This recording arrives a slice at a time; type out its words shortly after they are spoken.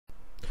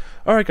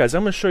Alright guys,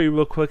 I'm going to show you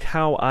real quick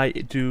how I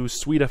do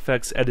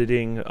SweetFX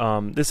editing.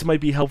 This might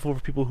be helpful for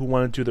people who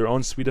want to do their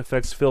own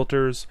SweetFX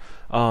filters.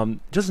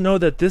 Just know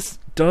that this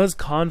does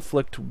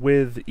conflict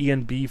with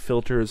ENB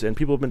filters, and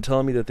people have been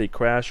telling me that they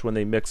crash when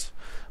they mix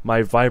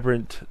my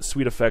vibrant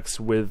SweetFX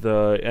with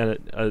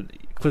a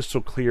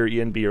crystal clear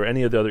ENB or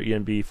any of the other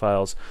ENB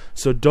files.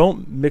 So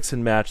don't mix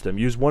and match them.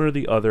 Use one or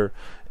the other.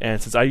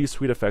 And since I use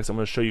SweetFX, I'm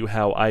going to show you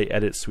how I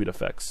edit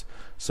SweetFX.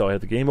 So I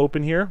have the game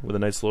open here with a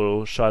nice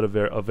little shot of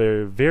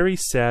a very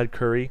sad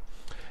curry,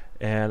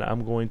 and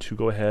I'm going to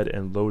go ahead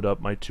and load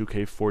up my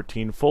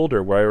 2K14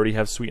 folder where I already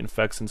have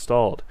SweetFX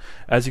installed.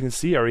 As you can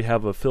see, I already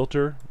have a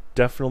filter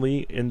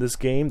definitely in this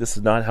game. This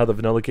is not how the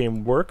vanilla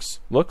game looks,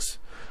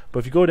 but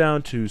if you go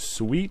down to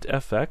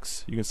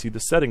SweetFX, you can see the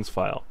settings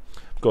file.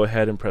 Go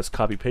ahead and press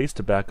copy paste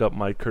to back up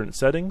my current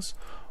settings.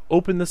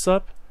 Open this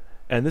up,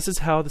 and this is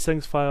how the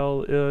settings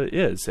file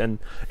is, and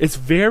it's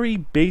very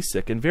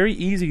basic and very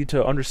easy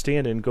to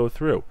understand and go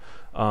through.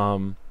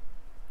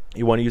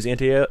 You want to use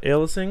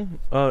anti-aliasing,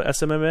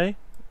 SMMA?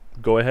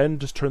 Go ahead and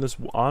just turn this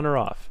on or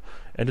off,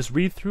 and just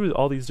read through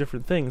all these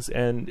different things,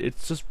 and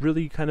it's just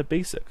really kind of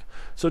basic.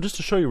 So just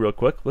to show you real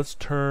quick, let's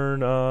turn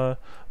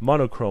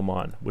monochrome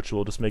on, which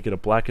will just make it a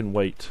black and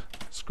white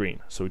screen.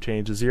 So we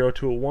change a 0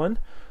 to a 1,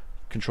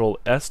 Control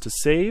S to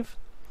save,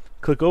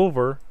 click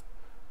over,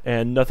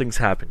 and nothing's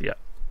happened yet.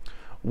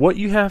 What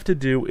you have to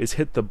do is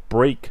hit the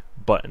break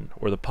button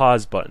or the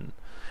pause button,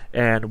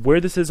 and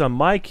where this is on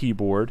my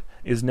keyboard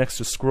is next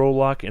to scroll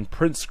lock and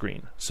print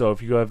screen. So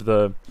if you have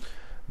the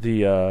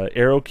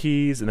arrow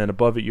keys, and then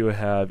above it you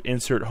have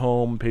insert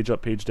home, page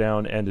up, page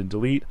down, end and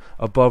delete.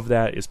 Above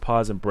that is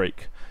pause and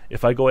break.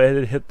 If I go ahead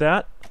and hit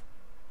that,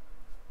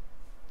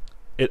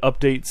 it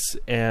updates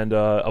and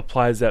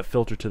applies that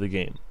filter to the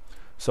game.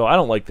 So I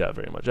don't like that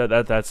very much.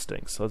 That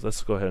stinks. So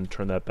let's go ahead and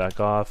turn that back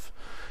off.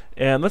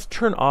 And let's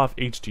turn off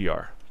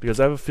HDR, because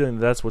I have a feeling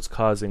that's what's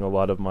causing a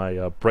lot of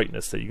my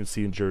brightness that you can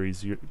see in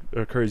Curry's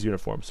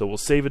uniform. So we'll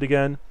save it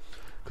again,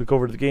 click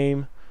over to the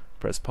game,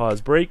 press pause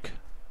break,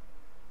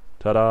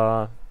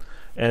 ta-da!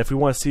 And if we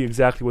want to see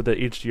exactly what that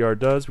HDR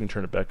does, we can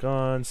turn it back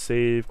on,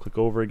 save, click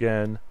over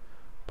again,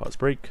 pause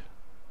break,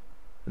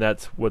 and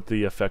that's what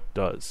the effect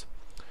does.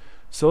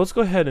 So let's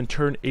go ahead and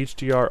turn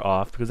HDR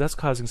off, because that's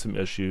causing some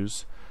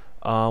issues.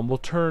 We'll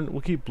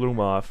keep bloom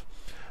off.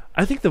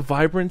 I think the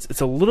vibrance,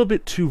 it's a little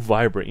bit too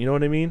vibrant, you know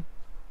what I mean?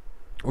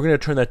 We're going to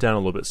turn that down a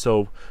little bit,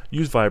 so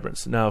use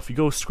vibrance. Now if you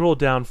go scroll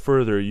down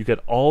further, you get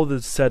all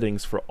the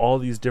settings for all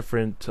these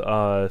different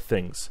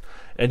things,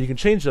 and you can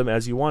change them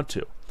as you want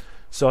to.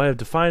 So I have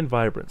defined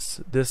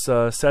vibrance. This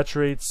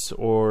saturates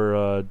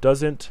or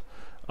doesn't.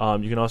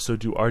 You can also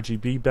do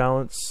RGB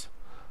balance,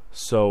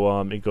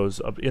 so it goes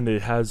up, and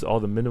it has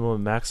all the minimum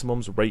and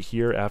maximums right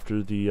here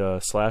after the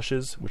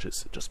slashes, which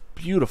is just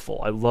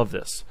beautiful. I love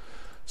this.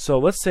 So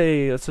let's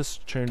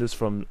just change this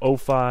from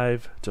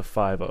 05 to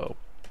 50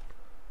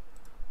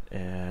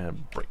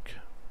 and break.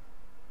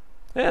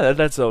 Yeah,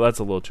 that's a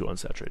little too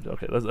unsaturated.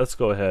 Okay, let's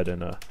go ahead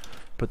and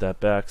put that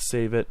back,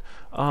 save it.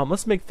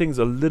 Let's make things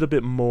a little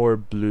bit more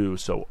blue.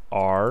 So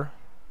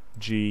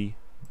RGB,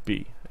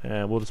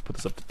 and we'll just put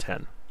this up to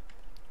 10.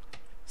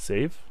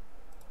 Save.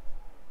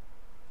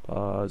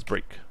 Pause.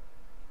 Break.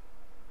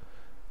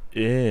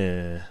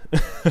 Yeah.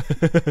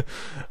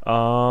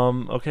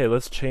 Okay,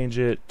 let's change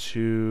it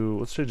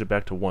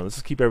back to 1. Let's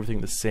just keep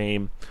everything the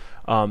same.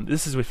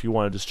 This is if you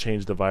want to just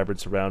change the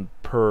vibrance around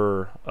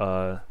per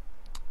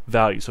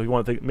value. So if you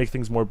want to make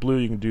things more blue,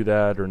 you can do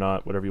that, or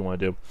not, whatever you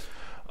want to do.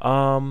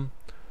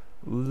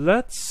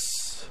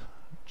 Let's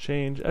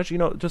change, actually, you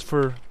know,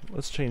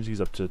 let's change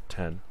these up to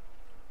 10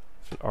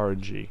 for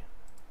RNG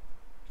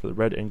for the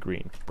red and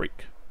green.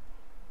 Break.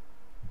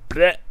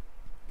 Bleh.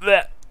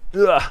 Bleh.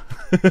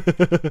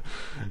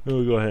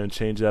 We'll go ahead and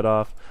change that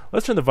off.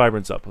 Let's turn the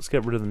vibrance up. Let's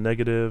get rid of the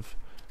negative.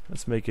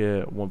 Let's make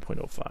it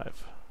 1.05.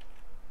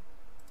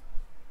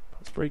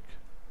 Let's break.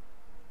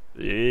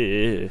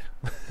 Yeah.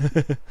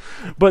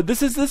 But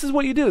this is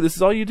what you do. This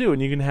is all you do,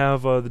 and you can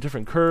have the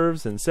different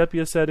curves and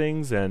sepia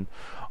settings and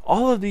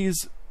all of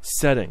these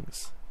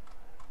settings.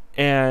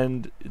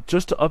 And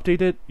just to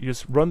update it, you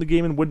just run the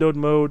game in windowed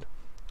mode,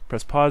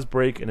 press pause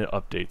break, and it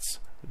updates.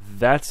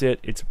 That's it.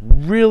 It's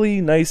really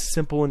nice,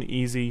 simple, and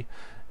easy,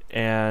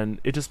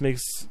 and it just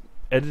makes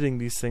editing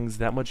these things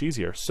that much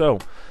easier. So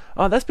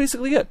that's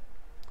basically it.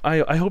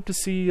 I hope to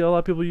see a lot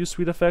of people use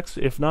SweetFX.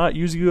 If not,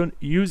 use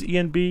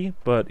ENB,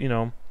 but you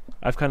know,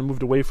 I've kind of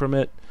moved away from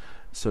it,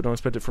 so don't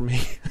expect it from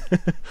me.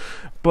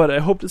 But I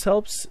hope this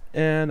helps,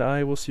 and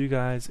I will see you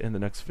guys in the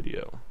next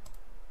video.